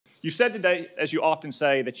You said today, as you often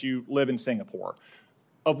say, that you live in Singapore.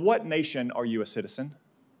 Of what nation are you a citizen?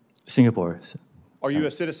 Singapore. Are you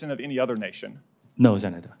a citizen of any other nation? No,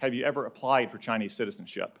 Senator. Have you ever applied for Chinese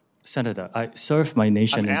citizenship? Senator, I served my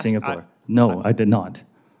nation in asking- Singapore. No, I did not.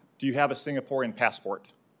 Do you have a Singaporean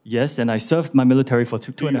passport? Yes, and I served my military for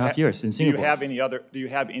two and a half years in Do you Singapore.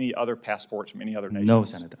 have any other passports from any other nations? No,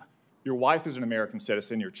 Senator. Your wife is an American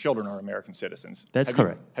citizen. Your children are American citizens. That's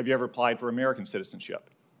correct. Have you ever applied for American citizenship?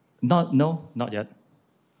 No, not yet.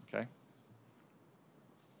 Okay.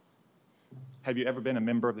 Have you ever been a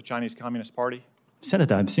member of the Chinese Communist Party?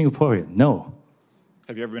 Senator, I'm Singaporean. No.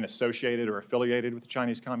 Have you ever been associated or affiliated with the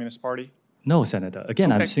Chinese Communist Party? No, Senator.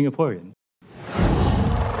 Again, I'm Okay. Singaporean.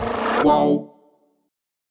 Whoa.